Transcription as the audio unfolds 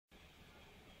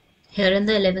Here in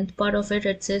the 11th part of it,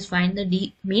 it says find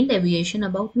the mean deviation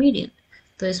about median.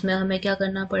 तो इसमें हमें क्या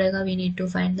करना पड़ेगा, we need to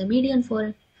find the median for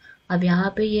it. अब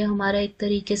यहाँ पे ये हमारा एक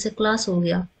तरीके से क्लास हो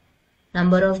गया.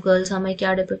 नंबर ऑफ गर्ल्स हमें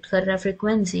क्या डिपिक्ट कर रहा है,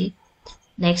 फ्रीक्वेंसी.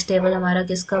 नेक्स्ट टेबल हमारा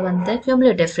किसका बनता है,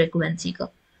 क्यूमुलेटिव फ्रीक्वेंसी का.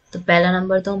 तो पहला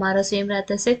नंबर तो हमारा सेम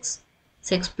रहता है 6.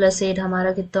 6 प्लस 8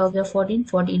 हमारा कितना हो गया 14.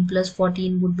 14 plus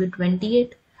 14 would be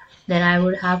 28. Then I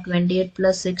would have 28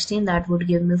 plus 16, that would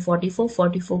give me 44.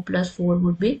 44 plus 4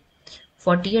 would be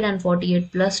 48 and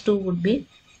 48 plus 2 would be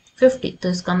 50. तो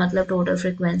इसका मतलब टोटल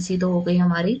फ्रीक्वेंसी तो हो गई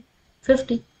हमारी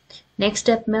 50. नेक्स्ट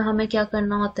स्टेप में हमें क्या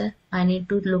करना होता है, I need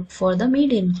to look for the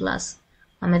median class.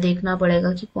 हमें देखना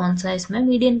पड़ेगा कि कौन सा इसमें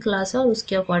मीडियन क्लास है और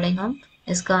उसके अकॉर्डिंग हम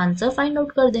इसका आंसर फाइंड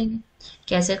आउट कर देंगे.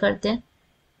 कैसे करते हैं,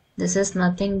 this is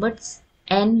nothing but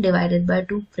n divided by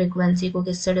 2. Frequency को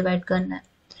किससे डिवाइड करना है,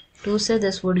 2 से.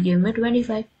 This would give me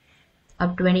 25.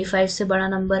 अब 25 से बड़ा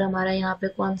नंबर हमारा यहाँ पे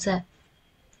कौन सा है,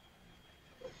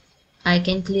 I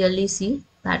can clearly see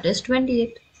that is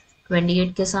 28.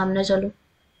 28 के सामने चलो,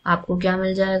 आपको क्या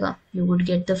मिल जाएगा, you would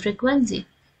get the frequency.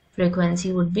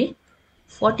 Frequency would be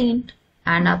 14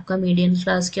 and आपका median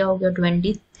class क्या हो गया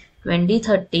 20,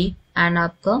 30 and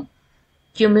आपका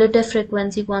cumulative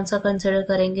frequency कौन सा consider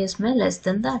करेंगे इसमें, less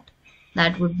than that.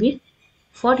 That would be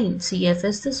 14. CF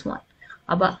is this one.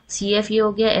 अब CF ये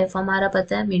हो गया, F हमारा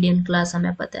पता है, median class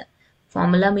हमें पता है.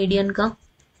 फॉर्मूला median का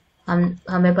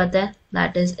हमें पता है,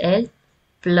 that is L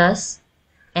plus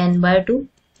n by 2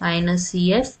 minus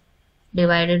CF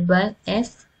divided by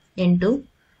F into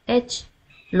H.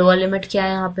 Lower limit क्या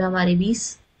है यहाँ पे हमारी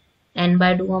 20. n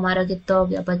by 2 हमारा कितना हो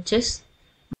गया 25.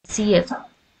 CF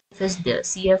is there.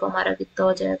 CF हमारा कितना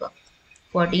हो जाएगा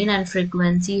 14 and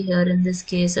frequency here in this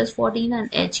case is 14 and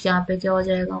H यहाँ पे क्या हो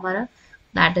जाएगा हमारा,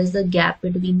 that is the gap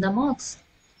between the marks.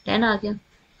 10 आ गया.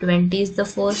 20 is the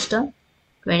first term.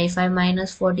 25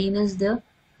 minus 14 is there,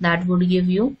 that would give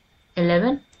you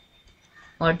 11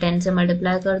 और 10 से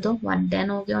मल्टीप्लाई कर दो, 110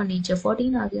 हो गया और नीचे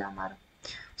 14 आ गया हमारा.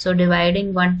 So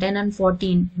dividing 110 and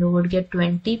 14 you would get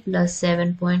 20 plus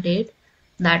 7.8,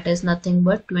 that is nothing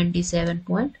but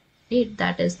 27.8.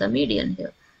 that is the median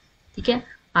here. ठीक है,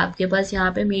 आपके पास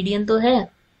यहाँ पे मीडियन तो है.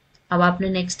 अब आपने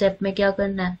नेक्स्ट स्टेप में क्या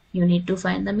करना है, you need to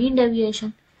find the mean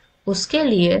deviation. उसके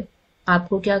लिए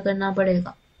आपको क्या करना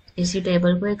पड़ेगा, इसी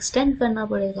टेबल को एक्सटेंड करना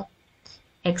पड़ेगा.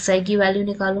 xi की वैल्यू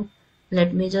निकालो.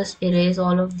 Let me just erase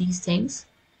all of these things.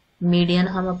 Median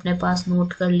हम अपने पास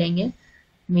नोट कर लेंगे.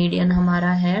 मीडियन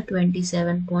हमारा है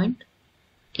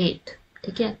 27.8.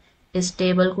 ठीक है, इस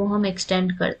टेबल को हम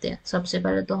एक्सटेंड करते हैं. सबसे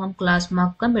पहले तो हम क्लास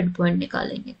मार्क का मिड पॉइंट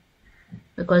निकालेंगे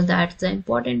because that's the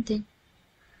important thing.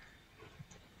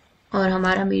 और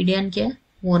हमारा मीडियन क्या है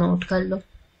वो नोट कर लो.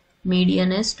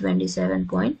 Median is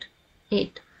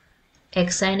 27.8.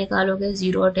 xi निकालोगे,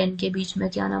 0 और 10 के बीच में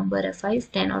क्या नंबर है 5.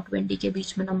 10 और 20 के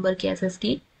बीच में नंबर क्या है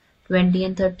 15. 20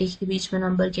 एंड 30 के बीच में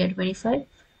नंबर क्या है 25.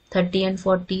 30 and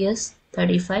 40 is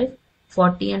 35.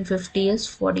 40 and 50 is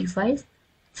 45.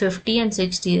 50 and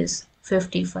 60 is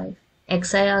 55.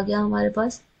 xi आ गया हमारे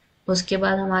पास. उसके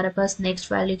बाद हमारे पास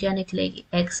नेक्स्ट वैल्यू क्या निकलेगी,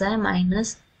 xi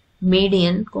माइनस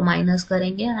मीडियन को माइनस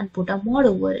करेंगे and put a mod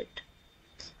over it.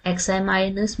 xi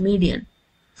minus median,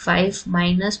 5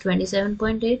 minus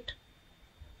 27.8,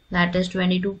 that is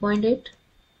 22.8.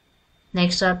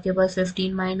 Next आपके पास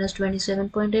 15 minus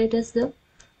 27.8 is there,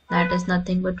 that is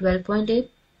nothing but 12.8.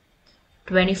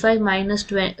 25 minus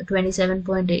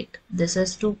 27.8, this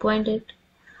is 2.8.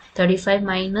 35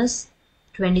 minus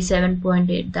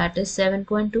 27.8, that is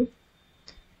 7.2.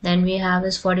 Then we have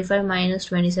is 45 minus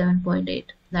 27.8,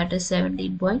 that is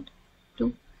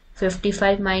 17.2.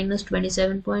 55 minus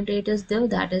 27.8 is there,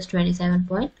 that is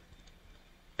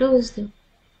 27.2 is there.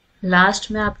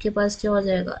 Last में आपके पास क्या हो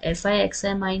जाएगा, fi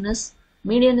xi minus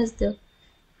median is there.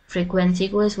 Frequency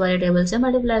को इस वाले table से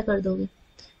multiply कर दोगे.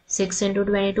 6 into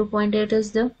 22.8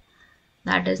 is there,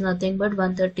 that is nothing but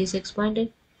 136.8.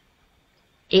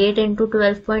 8 into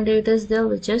 12.8 is there,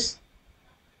 which is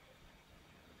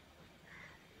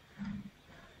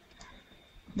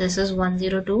this is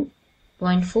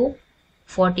 102.4.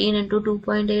 14 into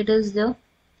 2.8 is there,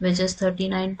 which is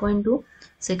 39.2.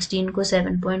 16 को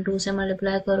 7.2 से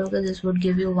मल्टीप्लाई करोगे, this would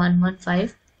give you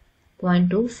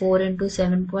 115.2. 4 into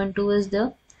 7.2 is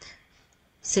there,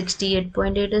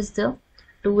 68.8 is there.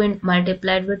 2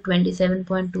 multiplied with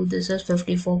 27.2, this is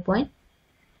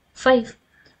 54.5.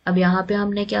 अब यहाँ पे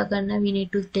हमने क्या करना है, we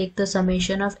need to take the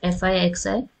summation of fi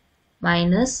xi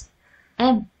minus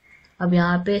m. अब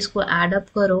यहाँ पे इसको add up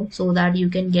करो so that you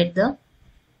can get the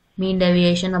mean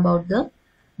deviation about the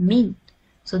mean.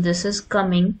 So this is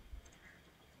coming,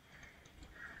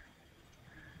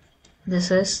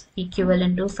 this is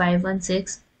equivalent to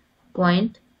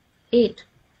 516.8.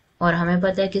 और हमें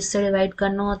पता है किससे डिवाइड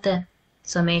करना होता है,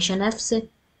 समेशन एफ से,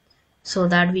 so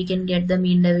that we can get the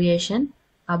mean deviation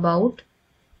about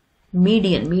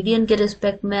median. Median के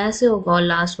रिस्पेक्ट में ऐसे होगा और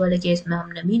लास्ट वाले केस में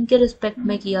हमने मीन के रिस्पेक्ट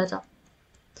में किया था।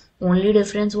 ओनली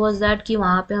डिफरेंस वाज दैट कि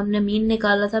वहां पे हमने मीन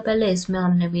निकाला था पहले, इसमें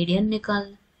हमने मीडियन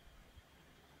निकालना,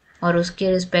 और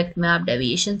उसके रिस्पेक्ट में आप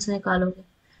डेविएशंस निकालोगे।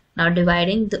 Now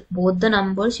dividing both the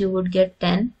numbers you would get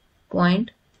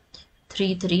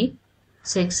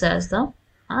 10.336 as the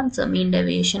answer. Mean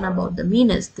deviation about the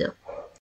mean is there.